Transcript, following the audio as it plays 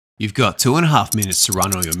You've got 2.5 minutes to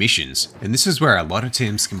run all your missions, and this is where a lot of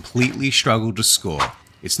teams completely struggle to score.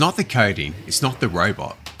 It's not the coding, it's not the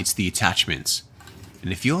robot, it's the attachments.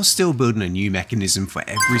 And if you're still building a new mechanism for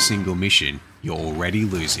every single mission, you're already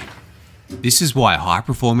losing. This is why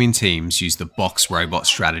high-performing teams use the box robot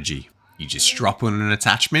strategy. You just drop on an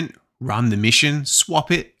attachment, run the mission,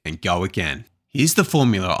 swap it, and go again. Here's the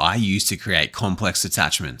formula I use to create complex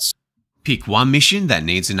attachments. Pick one mission that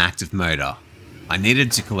needs an active motor. I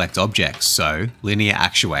needed to collect objects, so linear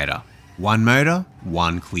actuator. One motor,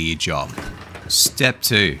 one clear job. Step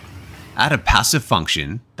 2. Add a passive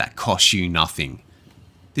function that costs you nothing.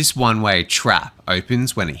 This one-way trap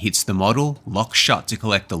opens when it hits the model, locks shut to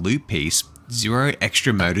collect the loop piece, 0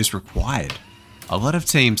 extra motors required. A lot of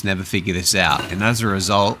teams never figure this out, and as a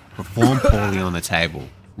result, perform poorly on the table.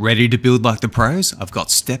 Ready to build like the pros? I've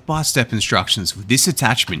got step-by-step instructions for this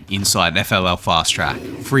attachment inside FLL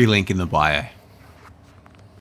Fastrack. Free link in the bio.